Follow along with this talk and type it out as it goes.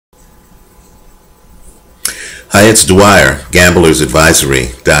Hi, it's Dwyer,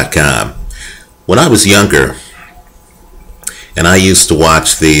 gamblersadvisory.com. When I was younger, and I used to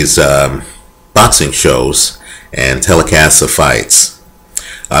watch these boxing shows and telecasts of fights,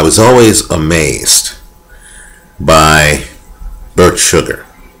 I was always amazed by Bert Sugar.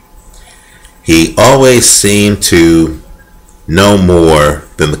 He always seemed to know more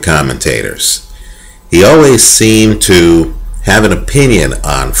than the commentators. He always seemed to have an opinion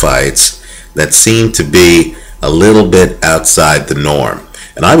on fights that seemed to be a little bit outside the norm.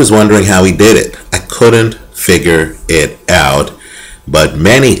 And I was wondering how he did it. I couldn't figure it out. But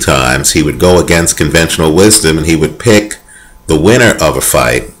many times he would go against conventional wisdom and he would pick the winner of a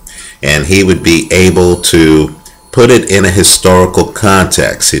fight, and he would be able to put it in a historical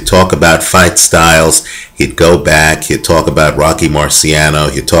context. He'd talk about fight styles. He'd go back. He'd talk about Rocky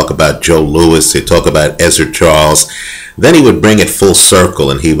Marciano. He'd talk about Joe Louis. He'd talk about Ezra Charles. Then he would bring it full circle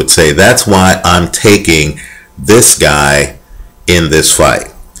and he would say, that's why I'm taking this guy in this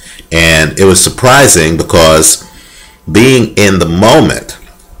fight. And it was surprising because being in the moment,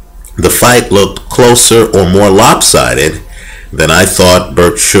 the fight looked closer or more lopsided than I thought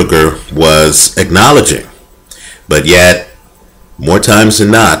Bert Sugar was acknowledging. But yet, more times than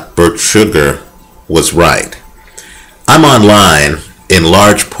not, Bert Sugar was right. I'm online in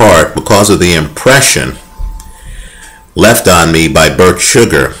large part because of the impression left on me by Bert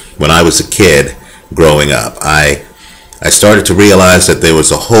Sugar when I was a kid growing up. I started to realize that there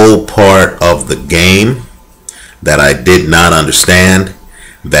was a whole part of the game that I did not understand,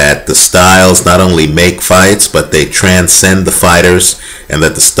 that the styles not only make fights, but they transcend the fighters, and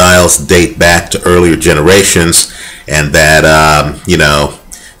that the styles date back to earlier generations, and that,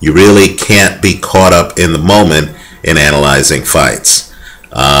 you really can't be caught up in the moment in analyzing fights.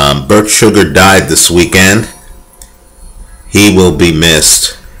 Bert Sugar died this weekend. He will be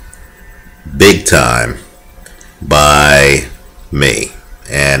missed big time by me.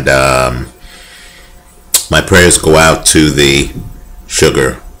 And my prayers go out to the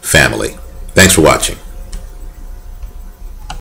Sugar family. Thanks for watching.